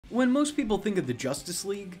When most people think of the Justice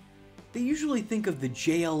League, they usually think of the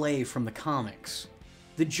JLA from the comics,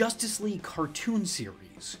 the Justice League cartoon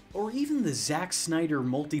series, or even the Zack Snyder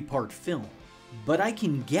multi-part film. But I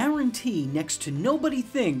can guarantee next to nobody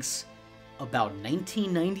thinks about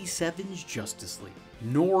 1997's Justice League.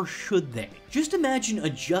 Nor should they. Just imagine a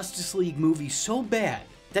Justice League movie so bad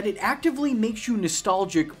that it actively makes you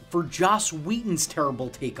nostalgic for Joss Whedon's terrible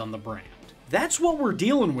take on the brand. That's what we're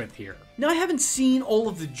dealing with here. Now, I haven't seen all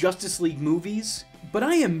of the Justice League movies, but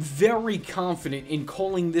I am very confident in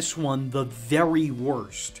calling this one the very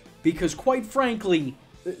worst. Because quite frankly,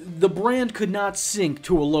 the brand could not sink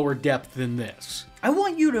to a lower depth than this. I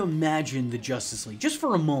want you to imagine the Justice League, just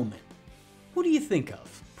for a moment. Who do you think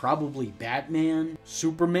of? Probably Batman,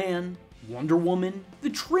 Superman, Wonder Woman, the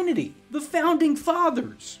Trinity, the founding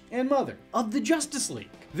fathers and mother of the Justice League.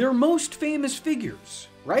 Their most famous figures,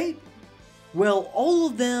 right? Well, all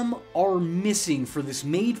of them are missing for this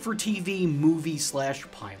made-for-TV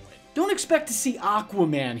movie/pilot. Don't expect to see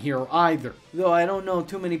Aquaman here either, though I don't know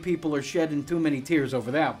too many people are shedding too many tears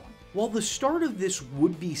over that one. While the start of this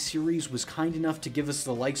would-be series was kind enough to give us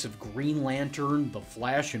the likes of Green Lantern, The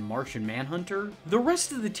Flash, and Martian Manhunter, the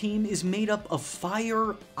rest of the team is made up of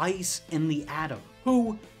Fire, Ice, and the Atom,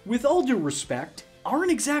 who, with all due respect,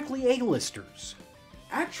 aren't exactly A-listers.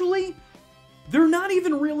 Actually, they're not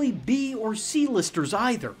even really B or C-listers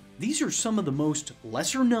either. These are some of the most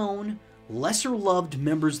lesser-known, lesser-loved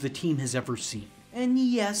members the team has ever seen. And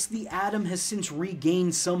yes, the Atom has since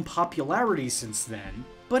regained some popularity since then,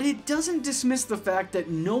 but it doesn't dismiss the fact that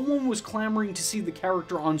no one was clamoring to see the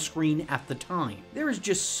character on screen at the time. There is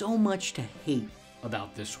just so much to hate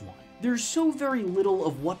about this one. There's so very little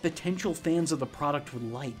of what potential fans of the product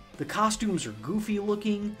would like. The costumes are goofy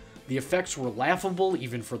looking, the effects were laughable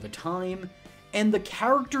even for the time, and the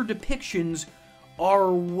character depictions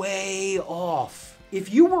are way off.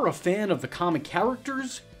 If you were a fan of the comic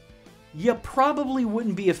characters, you probably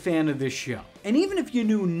wouldn't be a fan of this show. And even if you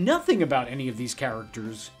knew nothing about any of these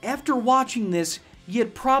characters, after watching this,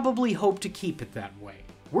 you'd probably hope to keep it that way.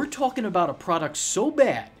 We're talking about a product so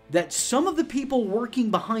bad that some of the people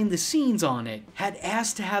working behind the scenes on it had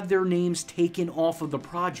asked to have their names taken off of the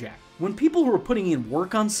project. When people who are putting in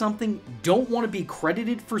work on something don't want to be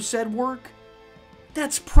credited for said work,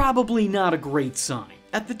 that's probably not a great sign.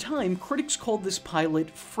 At the time, critics called this pilot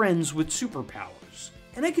Friends with Superpowers.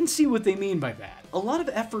 And I can see what they mean by that. A lot of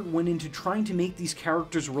effort went into trying to make these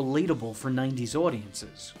characters relatable for 90s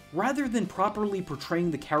audiences, rather than properly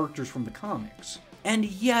portraying the characters from the comics. And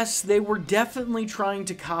yes, they were definitely trying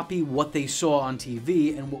to copy what they saw on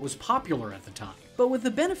TV and what was popular at the time. But with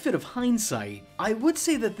the benefit of hindsight, I would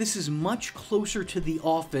say that this is much closer to The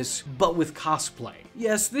Office, but with cosplay.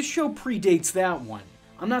 Yes, this show predates that one.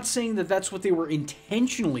 I'm not saying that that's what they were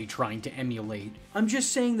intentionally trying to emulate. I'm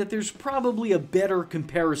just saying that there's probably a better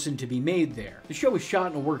comparison to be made there. The show is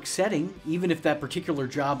shot in a work setting, even if that particular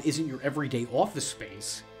job isn't your everyday office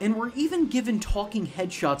space. And we're even given talking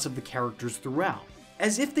headshots of the characters throughout,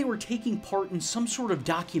 as if they were taking part in some sort of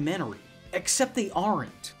documentary. Except they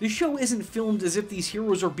aren't. The show isn't filmed as if these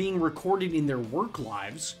heroes are being recorded in their work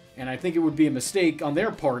lives, and I think it would be a mistake on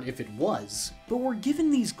their part if it was. But we're given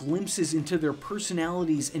these glimpses into their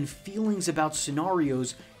personalities and feelings about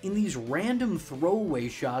scenarios in these random throwaway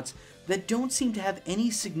shots that don't seem to have any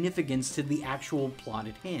significance to the actual plot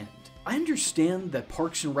at hand. I understand that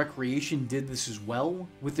Parks and Recreation did this as well,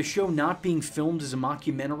 with the show not being filmed as a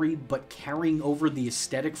mockumentary but carrying over the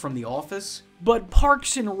aesthetic from The Office, but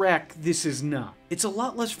Parks and Rec this is not. It's a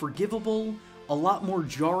lot less forgivable, a lot more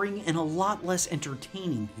jarring, and a lot less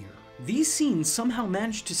entertaining here. These scenes somehow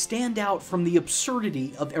manage to stand out from the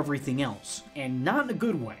absurdity of everything else, and not in a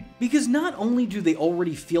good way. Because not only do they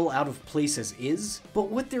already feel out of place as is, but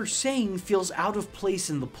what they're saying feels out of place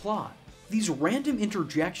in the plot. These random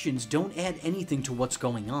interjections don't add anything to what's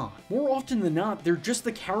going on. More often than not, they're just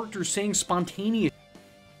the characters saying spontaneous.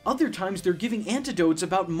 Other times, they're giving anecdotes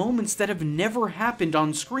about moments that have never happened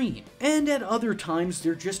on screen. And at other times,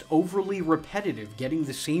 they're just overly repetitive, getting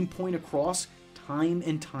the same point across time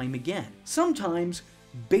and time again. Sometimes,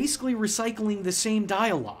 basically recycling the same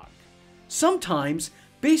dialogue. Sometimes,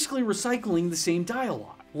 basically recycling the same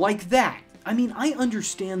dialogue. Like that. I mean, I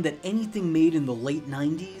understand that anything made in the late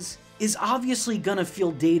 90s is obviously gonna feel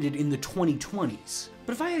dated in the 2020s.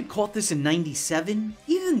 But if I had caught this in 97,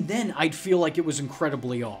 even then I'd feel like it was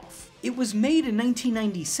incredibly off. It was made in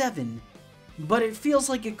 1997, but it feels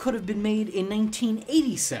like it could have been made in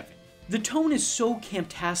 1987. The tone is so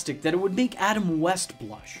camptastic that it would make Adam West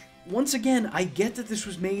blush. Once again, I get that this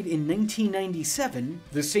was made in 1997,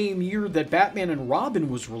 the same year that Batman and Robin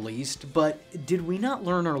was released, but did we not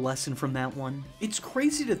learn our lesson from that one? It's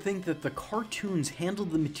crazy to think that the cartoons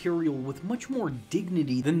handled the material with much more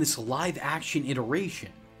dignity than this live-action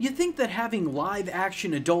iteration. You'd think that having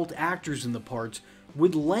live-action adult actors in the parts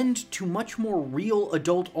would lend to much more real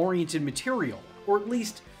adult-oriented material, or at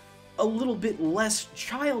least a little bit less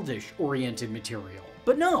childish-oriented material.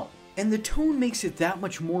 But no. And the tone makes it that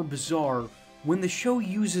much more bizarre when the show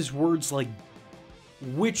uses words like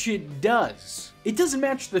which it does. It doesn't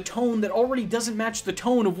match the tone that already doesn't match the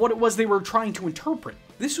tone of what it was they were trying to interpret.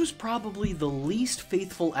 This was probably the least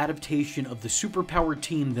faithful adaptation of the superpowered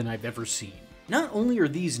team that I've ever seen. Not only are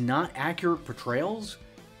these not accurate portrayals,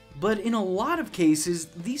 but in a lot of cases,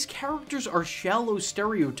 these characters are shallow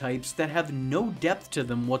stereotypes that have no depth to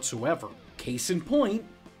them whatsoever. Case in point,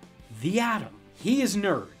 the Atom. He is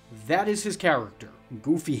nerd. That is his character.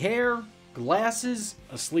 Goofy hair, glasses,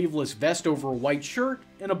 a sleeveless vest over a white shirt,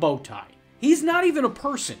 and a bow tie. He's not even a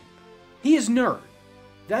person. He is nerd.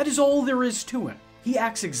 That is all there is to him. He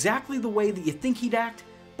acts exactly the way that you think he'd act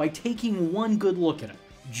by taking one good look at him.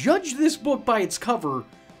 Judge this book by its cover,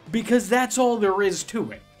 because that's all there is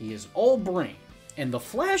to it. He is all brain. And the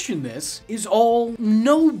Flash in this is all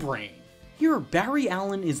no brain. Here, Barry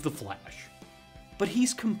Allen is the Flash, but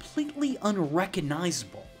he's completely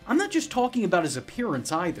unrecognizable. I'm not just talking about his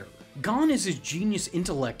appearance either. Gone is his genius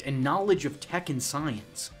intellect and knowledge of tech and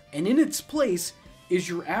science, and in its place is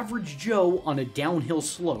your average Joe on a downhill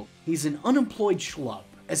slope. He's an unemployed schlub.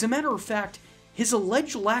 As a matter of fact, his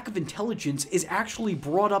alleged lack of intelligence is actually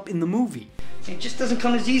brought up in the movie. It just doesn't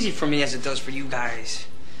come as easy for me as it does for you guys.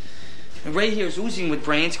 And Ray here is oozing with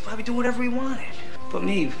brains, could probably do whatever he wanted. But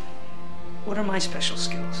me, what are my special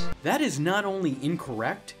skills? That is not only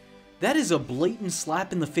incorrect, that is a blatant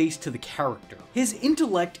slap in the face to the character. His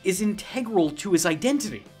intellect is integral to his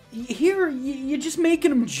identity. Here, you're just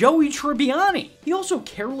making him Joey Tribbiani. He also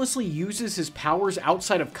carelessly uses his powers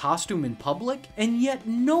outside of costume in public, and yet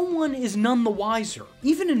no one is none the wiser,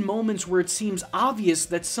 even in moments where it seems obvious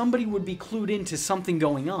that somebody would be clued into something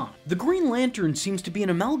going on. The Green Lantern seems to be an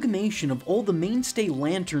amalgamation of all the mainstay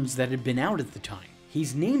lanterns that had been out at the time.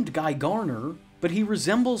 He's named Guy Garner, but he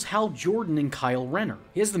resembles Hal Jordan and Kyle Renner.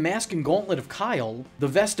 He has the mask and gauntlet of Kyle, the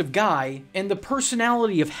vest of Guy, and the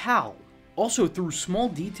personality of Hal. Also, through small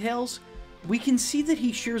details, we can see that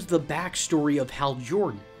he shares the backstory of Hal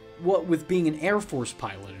Jordan, what with being an Air Force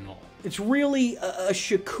pilot and all. It's really a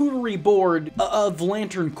charcuterie board of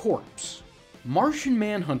Lantern Corps. Martian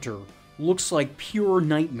Manhunter looks like pure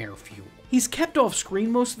nightmare fuel. He's kept off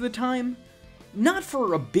screen most of the time, not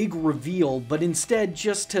for a big reveal, but instead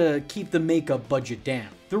just to keep the makeup budget down.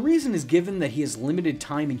 The reason is given that he has limited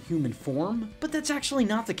time in human form, but that's actually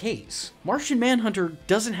not the case. Martian Manhunter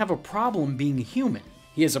doesn't have a problem being a human.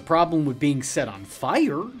 He has a problem with being set on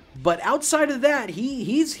fire, but outside of that,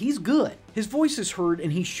 he's good. His voice is heard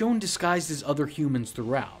and he's shown disguised as other humans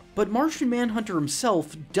throughout. But Martian Manhunter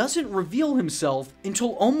himself doesn't reveal himself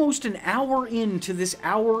until almost an hour into this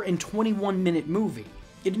hour and 21-minute movie.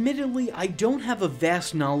 Admittedly, I don't have a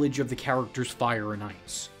vast knowledge of the characters Fire and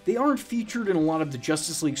Ice. They aren't featured in a lot of the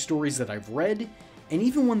Justice League stories that I've read, and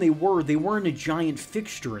even when they weren't a giant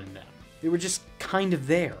fixture in them. They were just kind of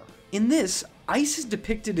there. In this, Ice is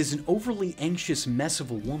depicted as an overly anxious mess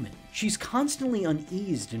of a woman. She's constantly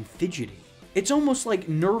uneased and fidgety. It's almost like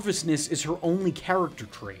nervousness is her only character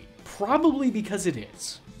trait, probably because it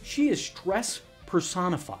is. She is stress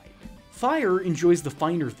personified. Fire enjoys the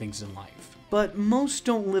finer things in life, but most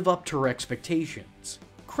don't live up to her expectations.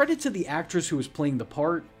 Credit to the actress who is playing the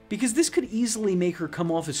part, because this could easily make her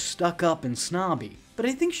come off as stuck up and snobby, but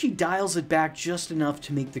I think she dials it back just enough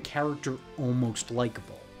to make the character almost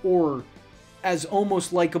likable. Or as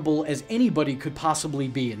almost likable as anybody could possibly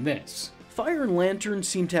be in this. Fire and Lantern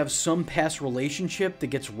seem to have some past relationship that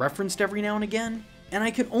gets referenced every now and again, and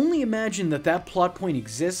I can only imagine that that plot point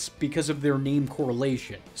exists because of their name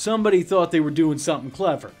correlation. Somebody thought they were doing something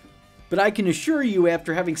clever. But I can assure you,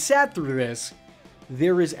 after having sat through this,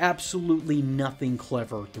 there is absolutely nothing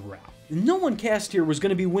clever throughout. No one cast here was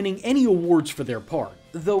going to be winning any awards for their part,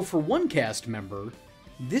 though for one cast member,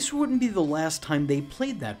 this wouldn't be the last time they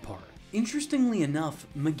played that part. Interestingly enough,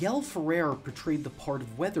 Miguel Ferrer portrayed the part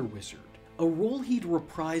of Weather Wizard, a role he'd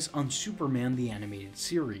reprise on Superman the Animated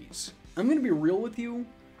Series. I'm going to be real with you,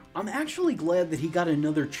 I'm actually glad that he got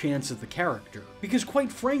another chance at the character, because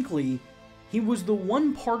quite frankly, he was the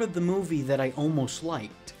one part of the movie that I almost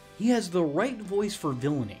liked. He has the right voice for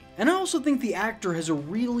villainy, and I also think the actor has a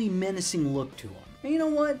really menacing look to him. And you know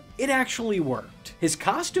what? It actually worked. His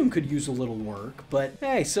costume could use a little work, but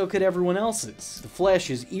hey, so could everyone else's. The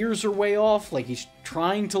Flash's ears are way off, like he's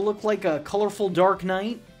trying to look like a colorful Dark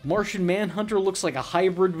Knight. Martian Manhunter looks like a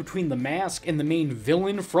hybrid between the Mask and the main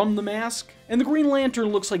villain from the Mask. And the Green Lantern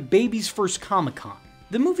looks like baby's first Comic-Con.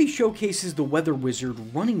 The movie showcases the Weather Wizard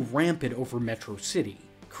running rampant over Metro City,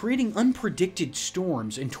 creating unpredicted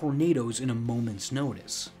storms and tornadoes in a moment's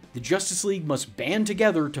notice. The Justice League must band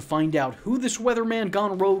together to find out who this weatherman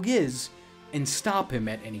gone rogue is and stop him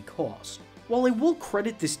at any cost. While I will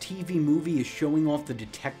credit this TV movie as showing off the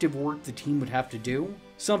detective work the team would have to do,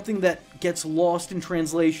 something that gets lost in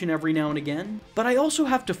translation every now and again, but I also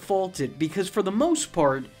have to fault it because for the most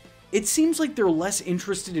part, it seems like they're less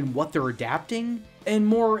interested in what they're adapting and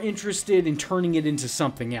more interested in turning it into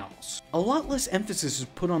something else. A lot less emphasis is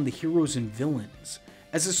put on the heroes and villains,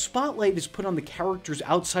 as a spotlight is put on the characters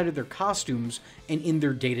outside of their costumes and in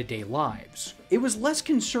their day-to-day lives. It was less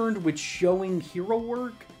concerned with showing hero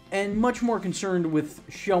work, and much more concerned with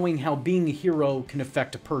showing how being a hero can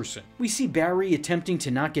affect a person. We see Barry attempting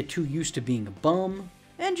to not get too used to being a bum,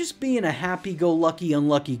 and just being a happy-go-lucky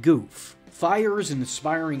unlucky goof. Fire is an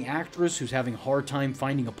aspiring actress who's having a hard time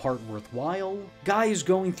finding a part worthwhile. Guy is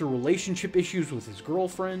going through relationship issues with his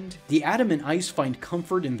girlfriend. The Atom and Ice find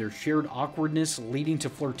comfort in their shared awkwardness, leading to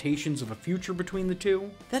flirtations of a future between the two.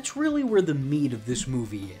 That's really where the meat of this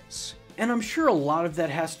movie is. And I'm sure a lot of that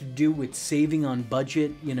has to do with saving on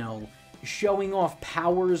budget, you know, showing off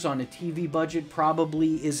powers on a TV budget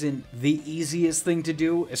probably isn't the easiest thing to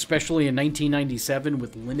do, especially in 1997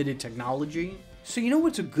 with limited technology. So you know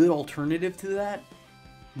what's a good alternative to that?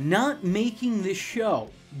 Not making this show.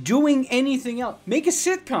 Doing anything else. Make a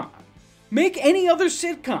sitcom. Make any other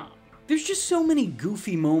sitcom. There's just so many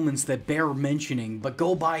goofy moments that bear mentioning, but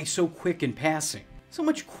go by so quick in passing. So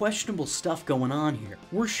much questionable stuff going on here.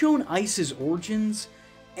 We're shown Ice's origins,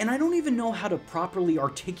 and I don't even know how to properly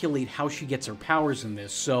articulate how she gets her powers in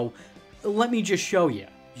this, so let me just show you.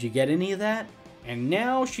 Did you get any of that? And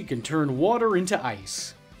now she can turn water into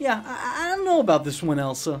ice. Yeah, I don't know about this one,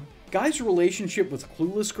 Elsa. Guy's relationship with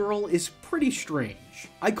Clueless Girl is pretty strange.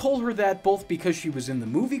 I call her that both because she was in the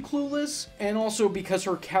movie Clueless, and also because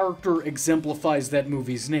her character exemplifies that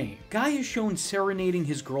movie's name. Guy is shown serenading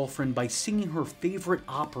his girlfriend by singing her favorite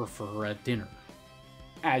opera for her at dinner.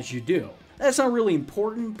 As you do. That's not really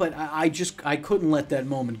important, but I couldn't let that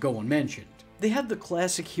moment go unmentioned. They have the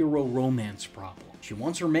classic hero romance problem. She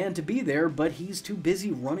wants her man to be there, but he's too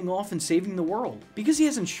busy running off and saving the world. Because he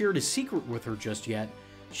hasn't shared his secret with her just yet,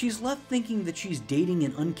 she's left thinking that she's dating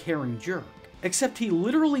an uncaring jerk. Except he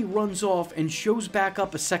literally runs off and shows back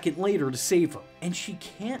up a second later to save her. And she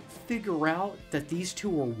can't figure out that these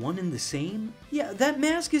two are one and the same? Yeah, that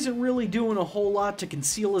mask isn't really doing a whole lot to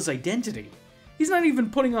conceal his identity. He's not even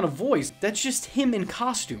putting on a voice, that's just him in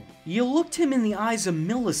costume. You looked him in the eyes a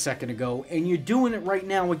millisecond ago, and you're doing it right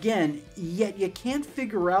now again, yet you can't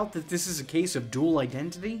figure out that this is a case of dual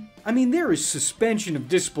identity? I mean, there is suspension of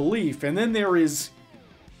disbelief, and then there is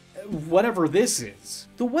whatever this is.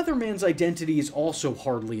 The Weatherman's identity is also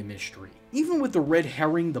hardly a mystery. Even with the red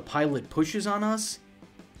herring the pilot pushes on us,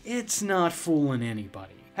 it's not fooling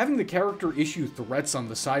anybody. Having the character issue threats on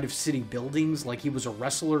the side of city buildings like he was a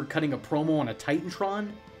wrestler cutting a promo on a Titantron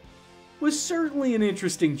was certainly an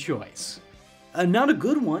interesting choice. Not a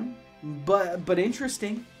good one, but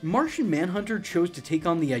interesting. Martian Manhunter chose to take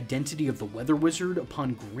on the identity of the Weather Wizard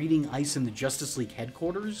upon greeting Ice in the Justice League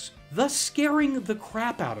headquarters, thus scaring the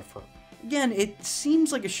crap out of her. Again, it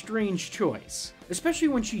seems like a strange choice, especially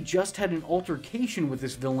when she just had an altercation with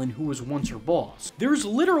this villain who was once her boss. There's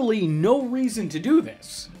literally no reason to do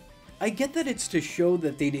this. I get that it's to show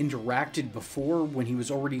that they'd interacted before when he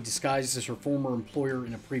was already disguised as her former employer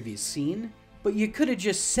in a previous scene, but you could have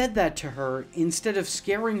just said that to her instead of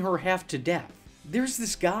scaring her half to death. There's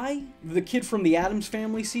this guy, the kid from the Addams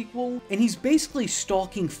Family sequel, and he's basically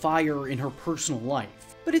stalking Fire in her personal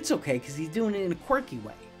life. But it's okay because he's doing it in a quirky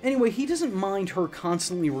way. Anyway, he doesn't mind her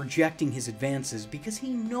constantly rejecting his advances because he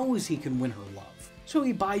knows he can win her love. So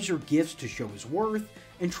he buys her gifts to show his worth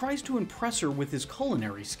and tries to impress her with his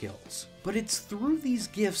culinary skills. But it's through these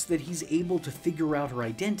gifts that he's able to figure out her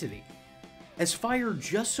identity, as Fire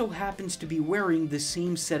just so happens to be wearing the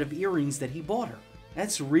same set of earrings that he bought her.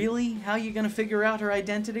 That's really how you're gonna figure out her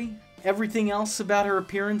identity? Everything else about her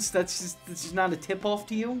appearance, that's just not a tip-off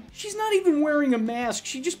to you? She's not even wearing a mask,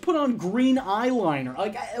 she just put on green eyeliner.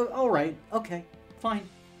 Like, alright, okay, fine.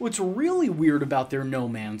 What's really weird about their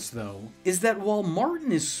romance, though, is that while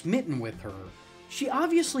Martin is smitten with her, she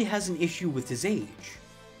obviously has an issue with his age.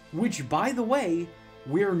 Which, by the way,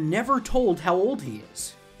 we're never told how old he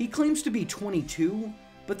is. He claims to be 22,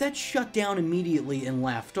 but that's shut down immediately and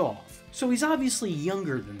laughed off, so he's obviously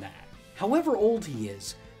younger than that. However old he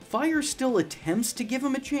is, Fire still attempts to give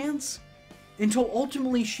him a chance, until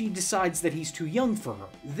ultimately she decides that he's too young for her.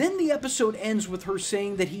 Then the episode ends with her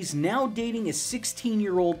saying that he's now dating a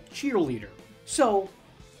 16-year-old cheerleader. So,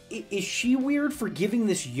 is she weird for giving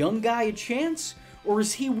this young guy a chance, or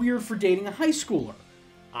is he weird for dating a high schooler?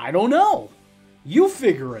 I don't know. You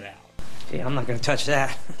figure it out. Yeah, I'm not gonna touch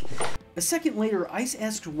that. A second later, Ice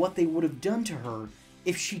asked what they would have done to her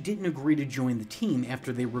if she didn't agree to join the team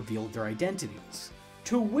after they revealed their identities.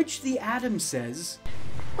 To which the Atom says,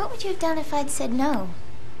 "What would you have done if I'd said no?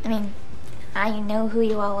 I mean, I know who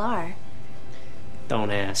you all are."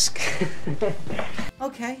 Don't ask.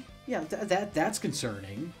 Okay, yeah, that's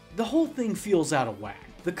concerning. The whole thing feels out of whack.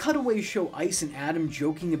 The cutaways show Ice and Atom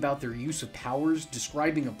joking about their use of powers,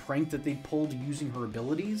 describing a prank that they pulled using her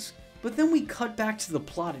abilities. But then we cut back to the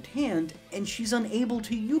plot at hand, and she's unable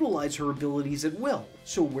to utilize her abilities at will.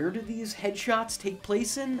 So where do these headshots take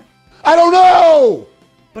place in? I don't know!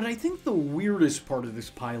 But I think the weirdest part of this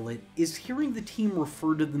pilot is hearing the team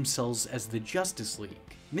refer to themselves as the Justice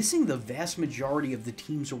League. Missing the vast majority of the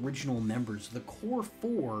team's original members, the core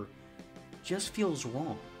four, just feels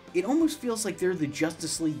wrong. It almost feels like they're the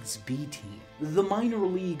Justice League's B team, the minor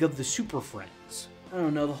league of the Super Friends. I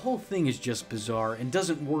don't know, the whole thing is just bizarre and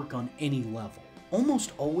doesn't work on any level.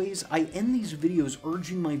 Almost always, I end these videos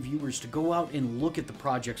urging my viewers to go out and look at the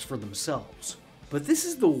projects for themselves. But this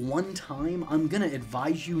is the one time I'm gonna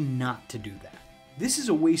advise you not to do that. This is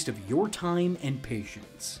a waste of your time and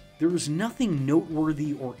patience. There is nothing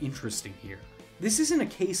noteworthy or interesting here. This isn't a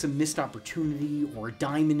case of missed opportunity, or a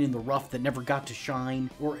diamond in the rough that never got to shine,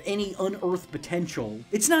 or any unearthed potential.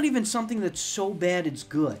 It's not even something that's so bad it's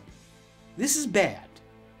good. This is bad.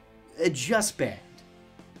 Just bad.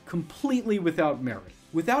 Completely without merit.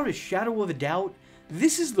 Without a shadow of a doubt,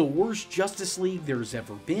 this is the worst Justice League there's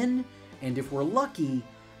ever been, and if we're lucky,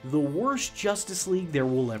 the worst Justice League there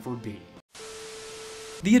will ever be.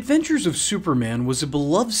 The Adventures of Superman was a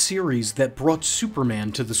beloved series that brought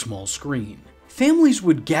Superman to the small screen. Families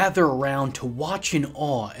would gather around to watch in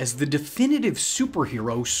awe as the definitive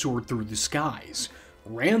superhero soared through the skies,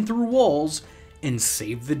 ran through walls, and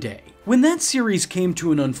saved the day. When that series came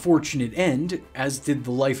to an unfortunate end, as did the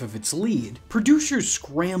life of its lead, producers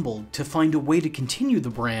scrambled to find a way to continue the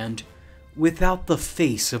brand without the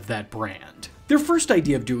face of that brand. Their first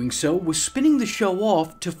idea of doing so was spinning the show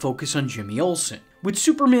off to focus on Jimmy Olsen, with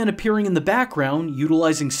Superman appearing in the background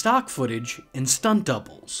utilizing stock footage and stunt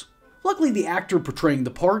doubles. Luckily, the actor portraying the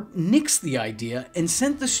part nixed the idea and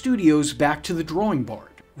sent the studios back to the drawing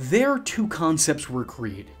board. There, two concepts were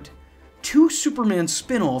created. Two Superman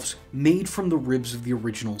spin-offs made from the ribs of the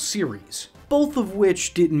original series, both of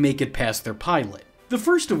which didn't make it past their pilot. The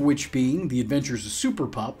first of which being The Adventures of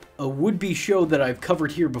Superpup, a would-be show that I've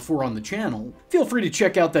covered here before on the channel. Feel free to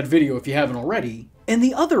check out that video if you haven't already. And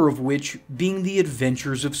the other of which being The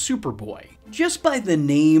Adventures of Superboy. Just by the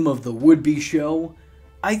name of the would-be show,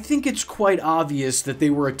 I think it's quite obvious that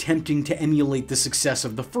they were attempting to emulate the success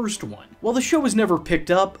of the first one. While the show was never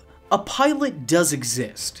picked up, a pilot does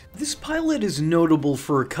exist. This pilot is notable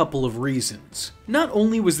for a couple of reasons. Not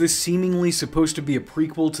only was this seemingly supposed to be a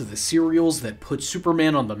prequel to the serials that put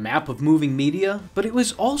Superman on the map of moving media, but it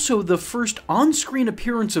was also the first on-screen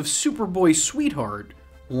appearance of Superboy's sweetheart,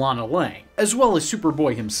 Lana Lang, as well as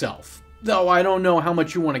Superboy himself. Though I don't know how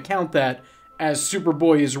much you want to count that, as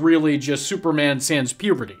Superboy is really just Superman sans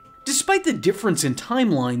puberty. Despite the difference in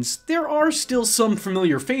timelines, there are still some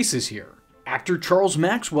familiar faces here. Actor Charles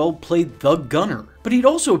Maxwell played the Gunner, but he'd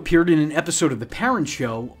also appeared in an episode of The Parent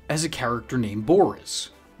Show as a character named Boris.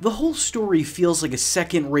 The whole story feels like a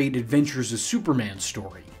second-rate Adventures of Superman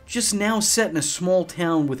story, just now set in a small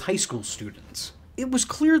town with high school students. It was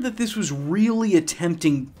clear that this was really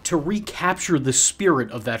attempting to recapture the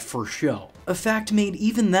spirit of that first show, a fact made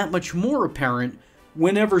even that much more apparent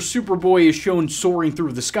whenever Superboy is shown soaring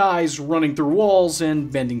through the skies, running through walls,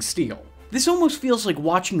 and bending steel. This almost feels like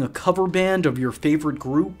watching a cover band of your favorite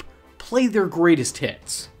group play their greatest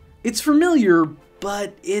hits. It's familiar,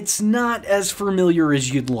 but it's not as familiar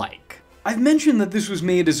as you'd like. I've mentioned that this was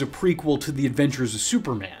made as a prequel to The Adventures of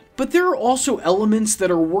Superman, but there are also elements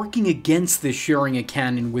that are working against this sharing a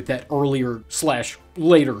canon with that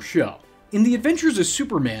earlier/later show. In The Adventures of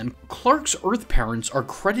Superman, Clark's Earth parents are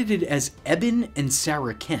credited as Eben and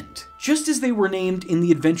Sarah Kent, just as they were named in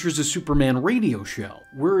the Adventures of Superman radio show,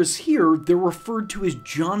 whereas here they're referred to as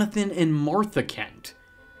Jonathan and Martha Kent,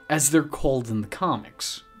 as they're called in the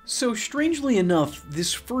comics. So strangely enough,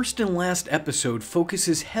 this first and last episode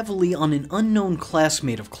focuses heavily on an unknown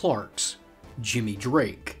classmate of Clark's, Jimmy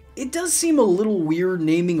Drake. It does seem a little weird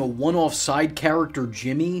naming a one-off side character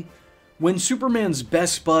Jimmy when Superman's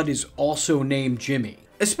best bud is also named Jimmy,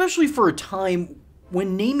 especially for a time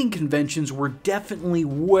when naming conventions were definitely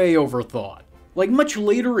way overthought. Like much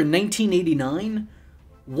later in 1989,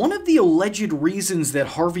 one of the alleged reasons that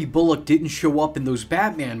Harvey Bullock didn't show up in those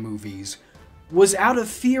Batman movies was out of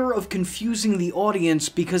fear of confusing the audience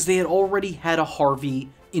because they had already had a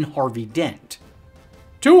Harvey in Harvey Dent.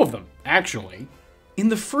 Two of them, actually. In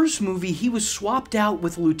the first movie, he was swapped out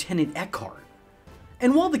with Lieutenant Eckhart,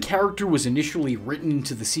 and while the character was initially written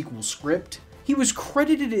into the sequel script, he was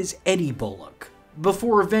credited as Eddie Bullock,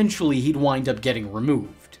 before eventually he'd wind up getting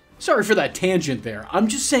removed. Sorry for that tangent there, I'm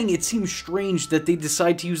just saying it seems strange that they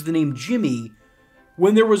decide to use the name Jimmy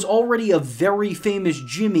when there was already a very famous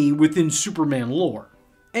Jimmy within Superman lore.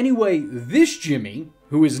 Anyway, this Jimmy,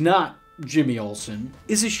 who is not Jimmy Olsen,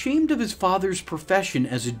 is ashamed of his father's profession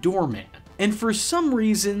as a doorman, and for some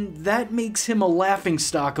reason, that makes him a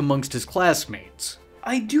laughingstock amongst his classmates.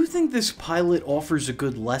 I do think this pilot offers a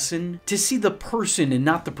good lesson to see the person and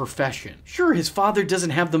not the profession. Sure, his father doesn't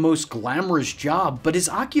have the most glamorous job, but his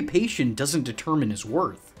occupation doesn't determine his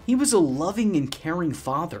worth. He was a loving and caring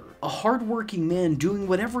father, a hardworking man doing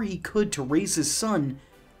whatever he could to raise his son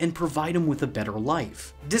and provide him with a better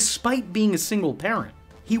life, despite being a single parent.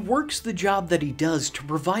 He works the job that he does to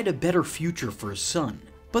provide a better future for his son.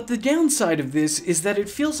 But the downside of this is that it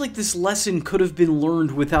feels like this lesson could have been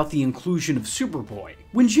learned without the inclusion of Superboy.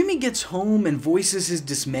 When Jimmy gets home and voices his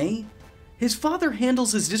dismay, his father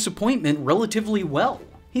handles his disappointment relatively well.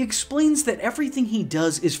 He explains that everything he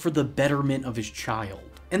does is for the betterment of his child,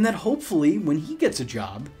 and that hopefully, when he gets a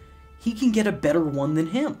job, he can get a better one than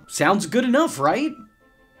him. Sounds good enough, right?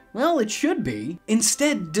 Well, it should be.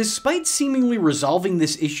 Instead, despite seemingly resolving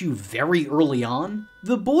this issue very early on,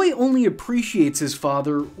 the boy only appreciates his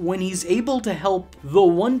father when he's able to help the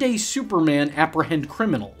one-day Superman apprehend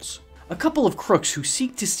criminals, a couple of crooks who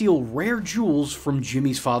seek to steal rare jewels from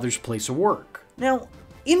Jimmy's father's place of work. Now,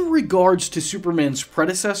 in regards to Superman's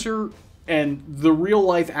predecessor and the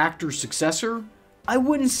real-life actor's successor, I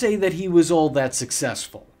wouldn't say that he was all that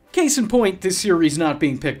successful. Case in point, this series not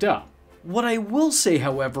being picked up. What I will say,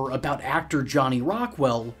 however, about actor Johnny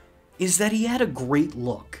Rockwell is that he had a great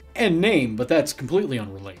look. And name, but that's completely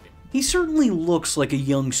unrelated. He certainly looks like a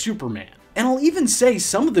young Superman. And I'll even say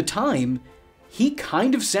some of the time, he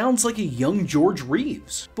kind of sounds like a young George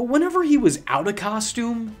Reeves. But whenever he was out of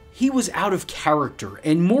costume, he was out of character,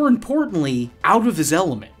 and more importantly, out of his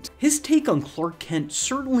element. His take on Clark Kent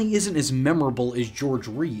certainly isn't as memorable as George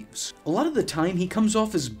Reeves. A lot of the time, he comes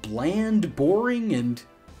off as bland, boring, and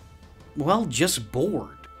well, just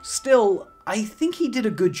bored. Still, I think he did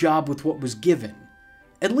a good job with what was given,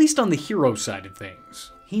 at least on the hero side of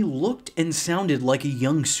things. He looked and sounded like a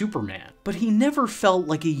young Superman, but he never felt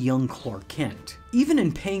like a young Clark Kent. Even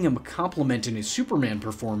in paying him a compliment in his Superman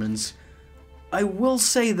performance, I will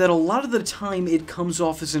say that a lot of the time it comes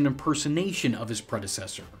off as an impersonation of his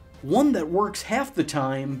predecessor. One that works half the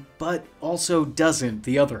time, but also doesn't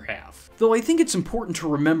the other half. Though I think it's important to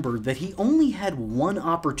remember that he only had one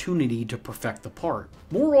opportunity to perfect the part.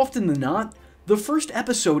 More often than not, the first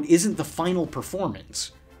episode isn't the final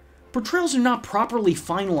performance. Portrayals are not properly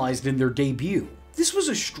finalized in their debut. This was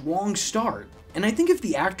a strong start, and I think if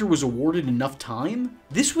the actor was awarded enough time,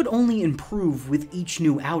 this would only improve with each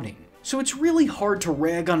new outing. So it's really hard to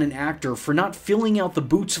rag on an actor for not filling out the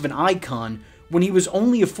boots of an icon when he was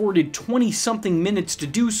only afforded 20-something minutes to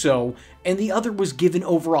do so, and the other was given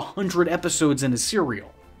over 100 episodes in a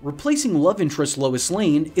serial. Replacing love interest Lois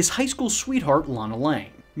Lane is high school sweetheart Lana Lang.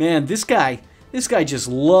 Man, this guy just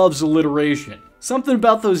loves alliteration. Something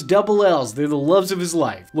about those double L's, they're the loves of his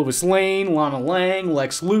life. Lois Lane, Lana Lang,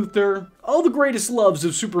 Lex Luthor, all the greatest loves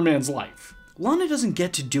of Superman's life. Lana doesn't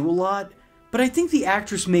get to do a lot, but I think the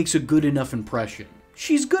actress makes a good enough impression.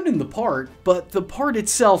 She's good in the part, but the part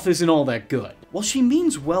itself isn't all that good. While she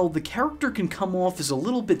means well, the character can come off as a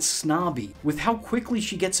little bit snobby with how quickly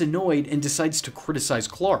she gets annoyed and decides to criticize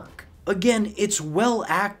Clark. Again, it's well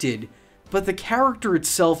acted, but the character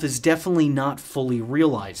itself is definitely not fully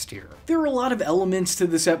realized here. There are a lot of elements to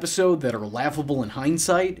this episode that are laughable in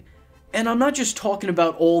hindsight, and I'm not just talking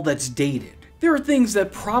about all that's dated. There are things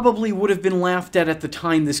that probably would have been laughed at the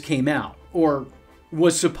time this came out, or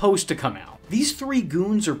was supposed to come out. These three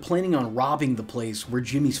goons are planning on robbing the place where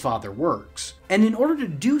Jimmy's father works, and in order to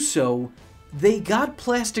do so, they got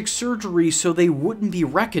plastic surgery so they wouldn't be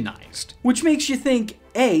recognized. Which makes you think,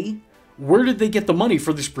 A, where did they get the money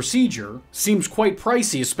for this procedure? Seems quite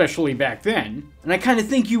pricey, especially back then. And I kind of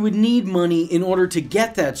think you would need money in order to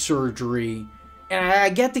get that surgery. And I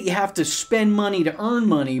get that you have to spend money to earn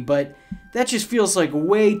money, but that just feels like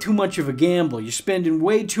way too much of a gamble. You're spending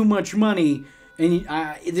way too much money, and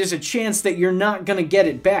there's a chance that you're not gonna get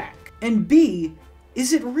it back. And B,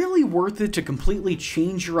 is it really worth it to completely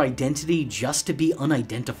change your identity just to be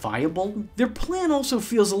unidentifiable? Their plan also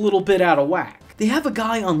feels a little bit out of whack. They have a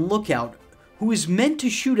guy on lookout who is meant to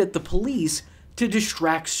shoot at the police to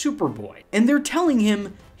distract Superboy, and they're telling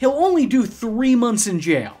him he'll only do 3 months in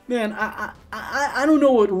jail. Man, I don't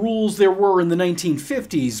know what rules there were in the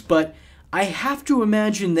 1950s, but I have to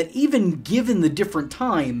imagine that even given the different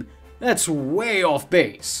time, that's way off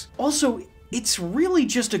base. Also, it's really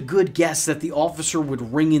just a good guess that the officer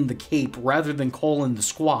would ring in the cape rather than call in the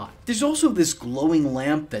squad. There's also this glowing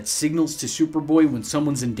lamp that signals to Superboy when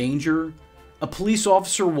someone's in danger. A police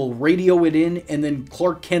officer will radio it in, and then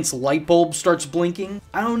Clark Kent's light bulb starts blinking.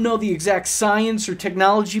 I don't know the exact science or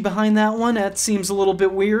technology behind that one. That seems a little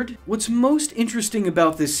bit weird. What's most interesting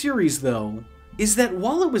about this series, though, is that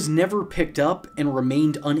while it was never picked up and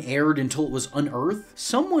remained unaired until it was unearthed,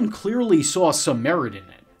 someone clearly saw some merit in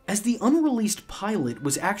it, as the unreleased pilot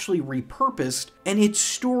was actually repurposed and its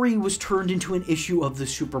story was turned into an issue of the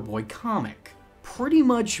Superboy comic. Pretty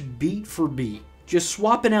much beat for beat. Just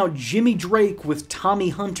swapping out Jimmy Drake with Tommy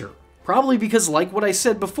Hunter. Probably because, like what I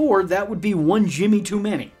said before, that would be one Jimmy too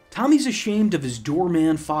many. Tommy's ashamed of his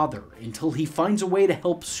doorman father until he finds a way to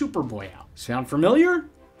help Superboy out. Sound familiar?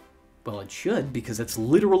 Well, it should, because that's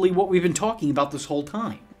literally what we've been talking about this whole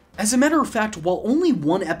time. As a matter of fact, while only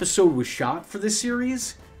one episode was shot for this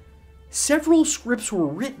series, several scripts were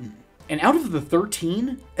written. And out of the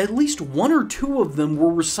 13, at least 1 or 2 of them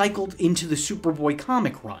were recycled into the Superboy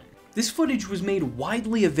comic run. This footage was made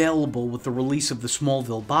widely available with the release of the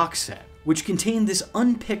Smallville box set, which contained this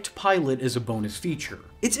unpicked pilot as a bonus feature.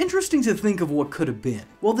 It's interesting to think of what could have been.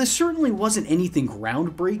 While this certainly wasn't anything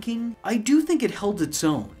groundbreaking, I do think it held its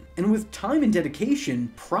own, and with time and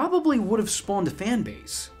dedication, probably would have spawned a fan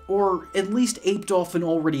base, or at least aped off an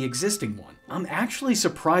already existing one. I'm actually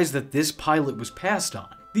surprised that this pilot was passed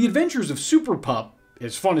on. The Adventures of Superpup,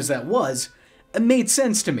 as fun as that was, it made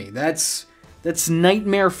sense to me. That's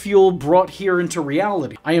nightmare fuel brought here into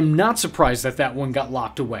reality. I am not surprised that that one got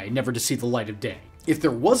locked away, never to see the light of day. If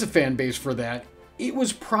there was a fan base for that, it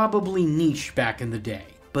was probably niche back in the day.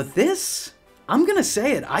 But this, I'm gonna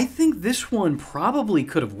say it, I think this one probably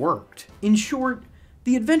could have worked. In short,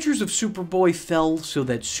 the Adventures of Superboy fell so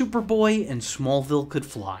that Superboy and Smallville could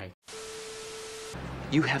fly.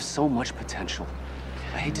 You have so much potential.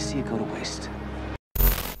 I hate to see it go to waste.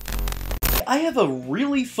 I have a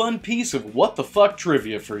really fun piece of what the fuck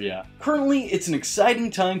trivia for ya. Currently, it's an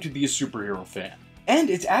exciting time to be a superhero fan. And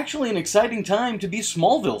it's actually an exciting time to be a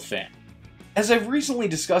Smallville fan. As I've recently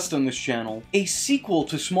discussed on this channel, a sequel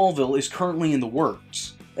to Smallville is currently in the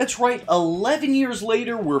works. That's right, 11 years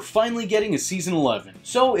later, we're finally getting a season 11.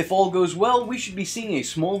 So, if all goes well, we should be seeing a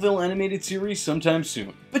Smallville animated series sometime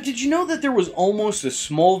soon. But did you know that there was almost a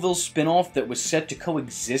Smallville spin-off that was set to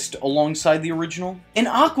coexist alongside the original? An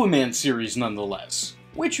Aquaman series, nonetheless.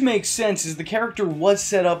 Which makes sense as the character was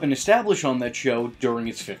set up and established on that show during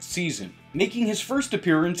its 5th season, making his first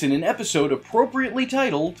appearance in an episode appropriately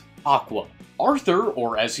titled Aqua. Arthur,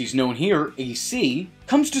 or as he's known here, AC,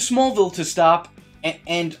 comes to Smallville to stop.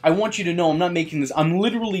 And I want you to know I'm not making this, I'm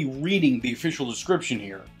literally reading the official description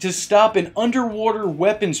here. To stop an underwater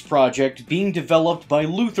weapons project being developed by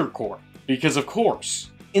Luthor Corp. Because of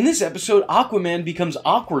course. In this episode, Aquaman becomes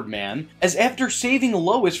Awkward Man, as after saving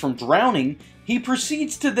Lois from drowning, he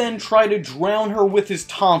proceeds to then try to drown her with his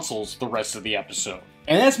tonsils the rest of the episode.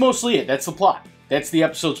 And that's mostly it, that's the plot. That's the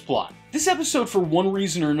episode's plot. This episode, for one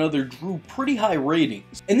reason or another, drew pretty high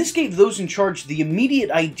ratings, and this gave those in charge the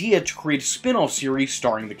immediate idea to create a spin-off series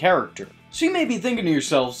starring the character. So you may be thinking to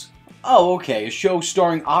yourselves, oh okay, a show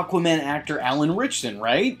starring Aquaman actor Alan Ritchson,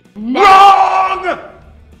 right? WRONG!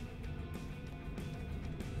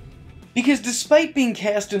 Because despite being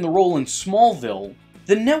cast in the role in Smallville,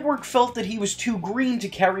 the network felt that he was too green to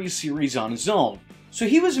carry a series on his own. So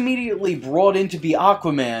he was immediately brought in to be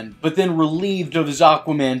Aquaman, but then relieved of his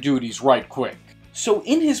Aquaman duties right quick. So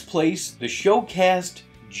in his place, the show cast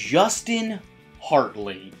Justin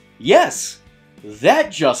Hartley. Yes, that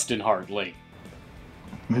Justin Hartley.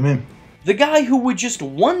 What do you mean? The guy who would just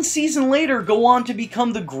 1 season later go on to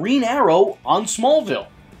become the Green Arrow on Smallville.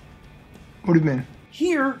 What do you mean?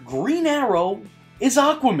 Here, Green Arrow is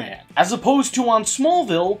Aquaman, as opposed to on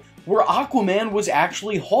Smallville, where Aquaman was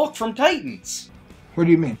actually Hawk from Titans. What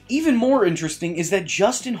do you mean? Even more interesting is that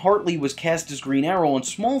Justin Hartley was cast as Green Arrow on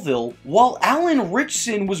Smallville, while Alan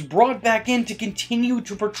Ritchson was brought back in to continue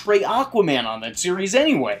to portray Aquaman on that series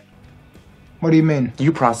anyway. What do you mean?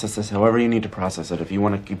 You process this however you need to process it. If you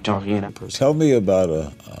want to keep talking in person. Tell me about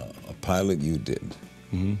a pilot you did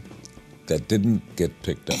that didn't get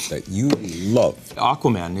picked up, that you loved?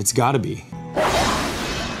 Aquaman, it's gotta be.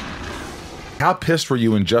 How pissed were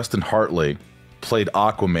you when Justin Hartley played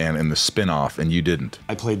Aquaman in the spin-off and you didn't?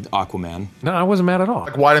 I played Aquaman. No, I wasn't mad at all.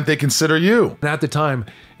 Like, why didn't they consider you? And at the time,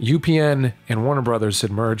 UPN and Warner Brothers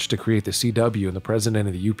had merged to create the CW, and the president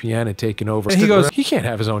of the UPN had taken over. And he goes, he can't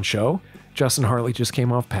have his own show. Justin Hartley just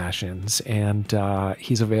came off Passions, and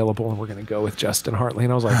he's available, and we're going to go with Justin Hartley.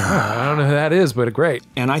 And I was like, I don't know who that is, but great.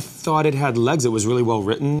 And I thought it had legs. It was really well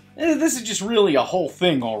written. This is just really a whole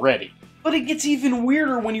thing already. But it gets even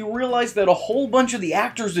weirder when you realize that a whole bunch of the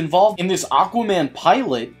actors involved in this Aquaman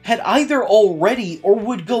pilot had either already or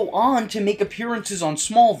would go on to make appearances on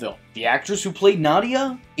Smallville. The actress who played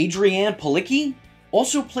Nadia, Adrienne Palicki,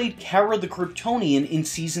 also played Kara the Kryptonian in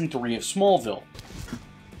Season 3 of Smallville.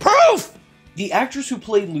 Proof! The actress who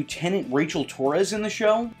played Lieutenant Rachel Torres in the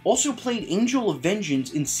show also played Angel of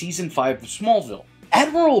Vengeance in Season 5 of Smallville.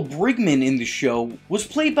 Admiral Brigman in the show was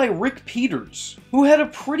played by Rick Peters, who had a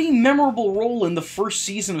pretty memorable role in the first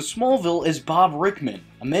season of Smallville as Bob Rickman,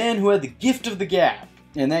 a man who had the gift of the gab.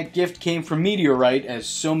 And that gift came from Meteorite, as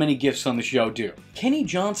so many gifts on the show do. Kenny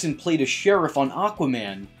Johnson played a sheriff on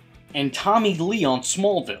Aquaman, and Tommy Lee on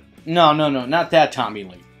Smallville. No, not that Tommy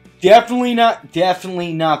Lee. Definitely not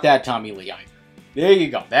that Tommy Lee either. There you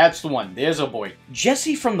go, that's the one, there's a boy.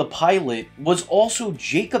 Jesse from the pilot was also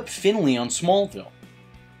Jacob Finley on Smallville.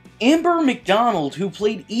 Amber McDonald, who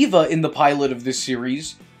played Eva in the pilot of this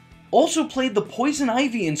series, also played the Poison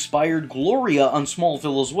Ivy-inspired Gloria on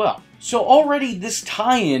Smallville as well. So already this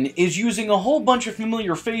tie-in is using a whole bunch of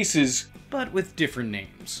familiar faces, but with different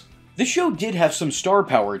names. The show did have some star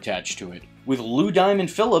power attached to it, with Lou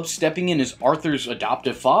Diamond Phillips stepping in as Arthur's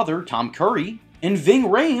adoptive father, Tom Curry, and Ving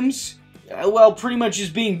Rhames, well, pretty much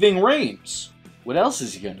just being Ving Rhames. What else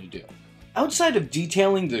is he gonna do? Outside of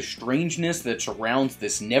detailing the strangeness that surrounds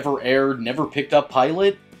this never-aired, never-picked-up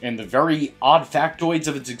pilot, and the very odd factoids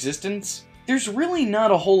of its existence, there's really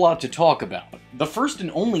not a whole lot to talk about. The first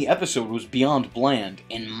and only episode was beyond bland,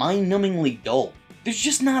 and mind-numbingly dull. There's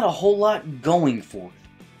just not a whole lot going for it.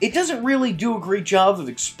 It doesn't really do a great job of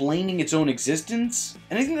explaining its own existence,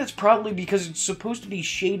 and I think that's probably because it's supposed to be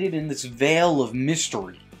shaded in this veil of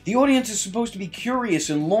mystery. The audience is supposed to be curious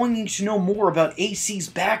and longing to know more about AC's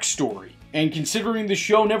backstory. And considering the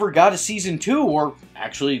show never got a Season 2, or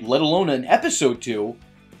actually let alone an Episode 2,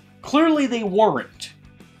 clearly they weren't.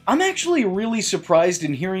 I'm actually really surprised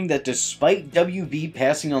in hearing that despite WB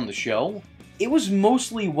passing on the show, it was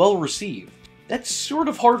mostly well received. That's sort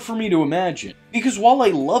of hard for me to imagine, because while I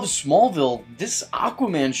love Smallville, this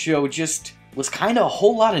Aquaman show just was kinda a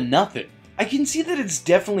whole lot of nothing. I can see that it's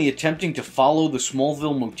definitely attempting to follow the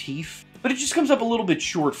Smallville motif, but it just comes up a little bit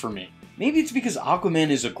short for me. Maybe it's because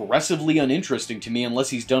Aquaman is aggressively uninteresting to me unless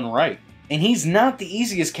he's done right. And he's not the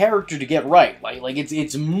easiest character to get right, like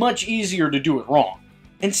it's much easier to do it wrong.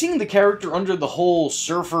 And seeing the character under the whole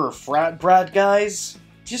surfer frat brat guise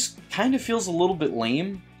just kind of feels a little bit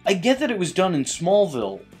lame. I get that it was done in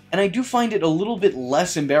Smallville, and I do find it a little bit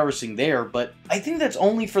less embarrassing there, but I think that's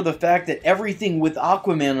only for the fact that everything with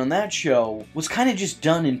Aquaman on that show was kind of just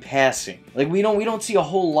done in passing. Like, we don't see a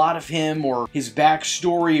whole lot of him, or his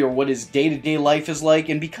backstory, or what his day-to-day life is like,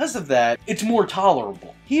 and because of that, it's more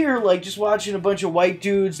tolerable. Here, like, just watching a bunch of white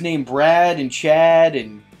dudes named Brad and Chad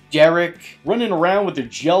and Derek running around with their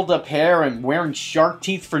gelled up hair and wearing shark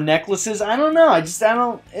teeth for necklaces, I don't know,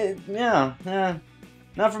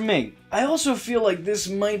 not for me. I also feel like this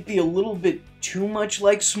might be a little bit too much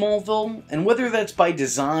like Smallville, and whether that's by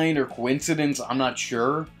design or coincidence, I'm not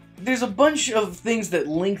sure. There's a bunch of things that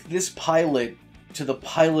link this pilot to the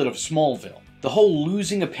pilot of Smallville. The whole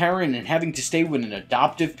losing a parent and having to stay with an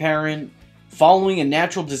adoptive parent, following a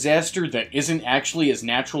natural disaster that isn't actually as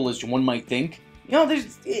natural as one might think. You know,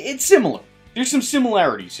 it's similar. There's some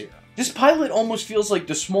similarities here. This pilot almost feels like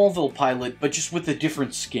the Smallville pilot, but just with a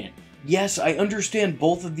different skin. Yes, I understand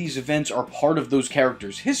both of these events are part of those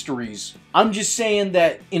characters' histories. I'm just saying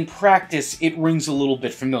that, in practice, it rings a little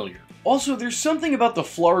bit familiar. Also, there's something about the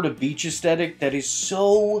Florida beach aesthetic that is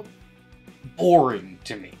so boring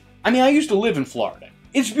to me. I mean, I used to live in Florida.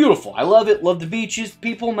 It's beautiful. I love it, love the beaches,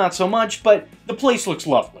 people not so much, but the place looks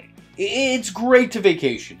lovely. It's great to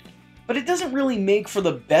vacation in. But it doesn't really make for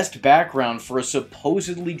the best background for a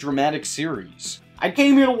supposedly dramatic series. I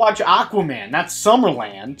came here to watch Aquaman, not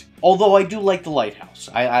Summerland. Although I do like the lighthouse.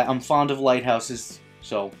 I'm fond of lighthouses,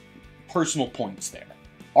 so personal points there.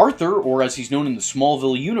 Arthur, or as he's known in the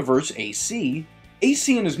Smallville universe, AC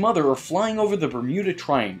and his mother are flying over the Bermuda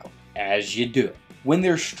Triangle, as you do, when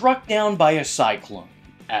they're struck down by a cyclone,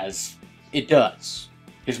 as it does.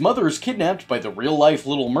 His mother is kidnapped by the real-life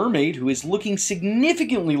Little Mermaid, who is looking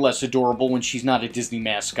significantly less adorable when she's not a Disney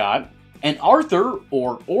mascot. And Arthur,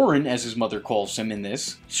 or Orin as his mother calls him in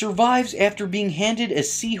this, survives after being handed a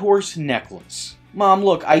seahorse necklace. Mom,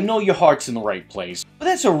 look, I know your heart's in the right place, but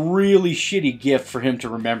that's a really shitty gift for him to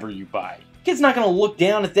remember you by. Kid's not gonna look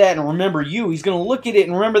down at that and remember you, he's gonna look at it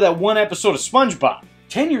and remember that one episode of SpongeBob.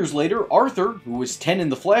 10 years later, Arthur, who was 10 in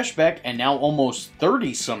the flashback and now almost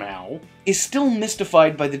 30 somehow, is still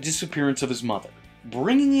mystified by the disappearance of his mother,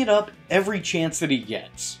 bringing it up every chance that he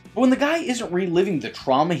gets. But when the guy isn't reliving the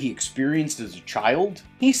trauma he experienced as a child,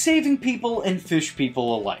 he's saving people and fish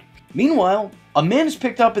people alike. Meanwhile, a man is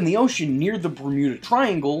picked up in the ocean near the Bermuda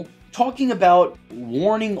Triangle talking about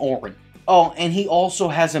warning Orin. Oh, and he also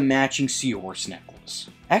has a matching seahorse necklace.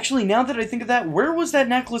 Actually, now that I think of that, where was that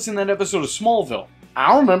necklace in that episode of Smallville? I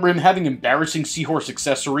don't remember him having embarrassing seahorse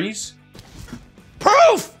accessories.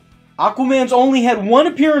 Proof! Aquaman's only had one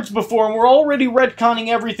appearance before and we're already retconning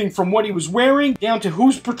everything from what he was wearing down to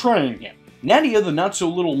who's portraying him. Nadia, the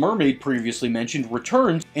not-so-little mermaid previously mentioned,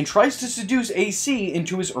 returns and tries to seduce AC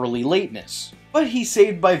into his early lateness. But he's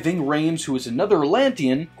saved by Ving Rhames, who is another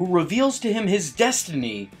Atlantean, who reveals to him his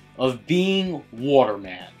destiny of being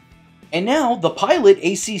Waterman. And now, the pilot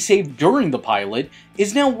AC saved during the pilot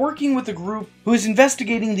is now working with a group who is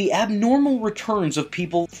investigating the abnormal returns of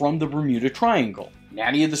people from the Bermuda Triangle.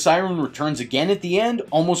 Nadia the Siren returns again at the end,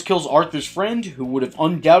 almost kills Arthur's friend, who would have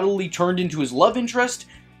undoubtedly turned into his love interest,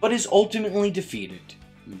 but is ultimately defeated.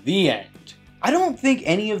 The end. I don't think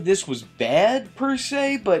any of this was bad, per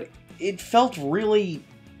se, but it felt really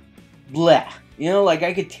bleh. You know, like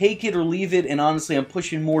I could take it or leave it, and honestly I'm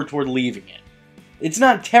pushing more toward leaving it. It's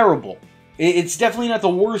not terrible. It's definitely not the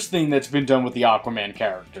worst thing that's been done with the Aquaman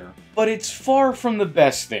character, but it's far from the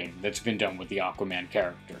best thing that's been done with the Aquaman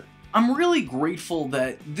character. I'm really grateful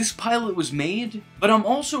that this pilot was made, but I'm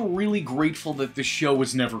also really grateful that this show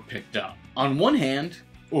was never picked up. On one hand,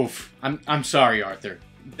 oof, I'm sorry, Arthur.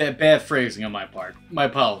 Bad phrasing on my part. My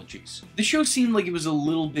apologies. The show seemed like it was a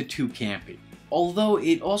little bit too campy, although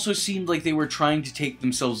it also seemed like they were trying to take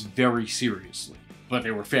themselves very seriously, but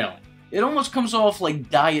they were failing. It almost comes off like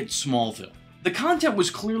Diet Smallville. The content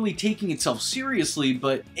was clearly taking itself seriously,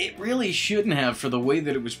 but it really shouldn't have for the way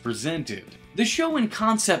that it was presented. The show in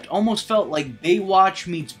concept almost felt like Baywatch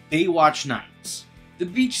meets Baywatch Nights. The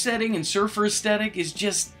beach setting and surfer aesthetic is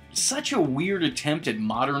just such a weird attempt at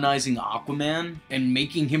modernizing Aquaman and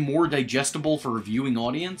making him more digestible for a viewing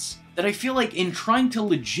audience that I feel like in trying to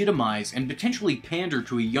legitimize and potentially pander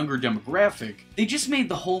to a younger demographic, they just made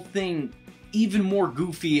the whole thing even more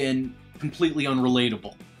goofy and completely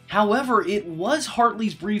unrelatable. However, it was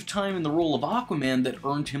Hartley's brief time in the role of Aquaman that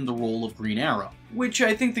earned him the role of Green Arrow, which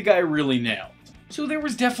I think the guy really nailed. So there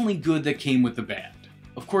was definitely good that came with the bad.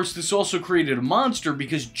 Of course, this also created a monster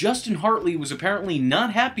because Justin Hartley was apparently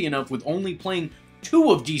not happy enough with only playing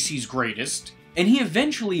 2 of DC's greatest, and he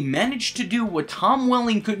eventually managed to do what Tom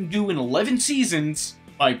Welling couldn't do in 11 seasons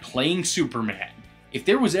by playing Superman. If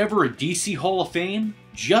there was ever a DC Hall of Fame,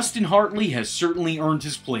 Justin Hartley has certainly earned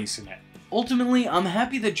his place in it. Ultimately, I'm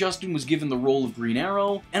happy that Justin was given the role of Green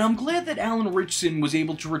Arrow, and I'm glad that Alan Ritchson was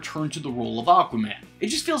able to return to the role of Aquaman. It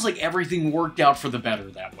just feels like everything worked out for the better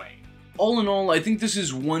that way. All in all, I think this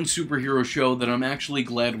is one superhero show that I'm actually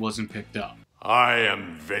glad wasn't picked up. I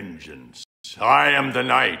am vengeance. I am the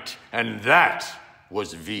night, and that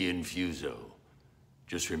was V Infuso.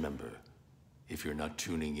 Just remember, if you're not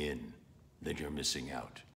tuning in, then you're missing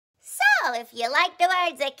out. So, if you like the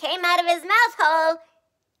words that came out of his mouth hole,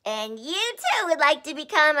 and you too would like to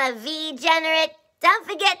become a V-generate, don't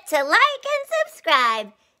forget to like and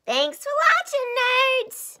subscribe. Thanks for watching,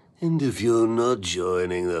 nerds! And if you're not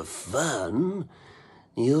joining the fun,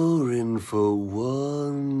 you're in for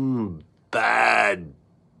one bad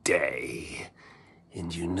day.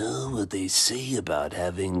 And you know what they say about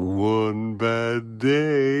having one bad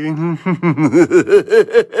day?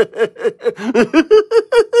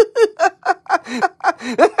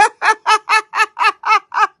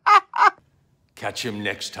 Catch him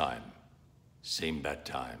next time. Same bat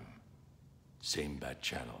time, same bat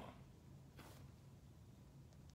channel.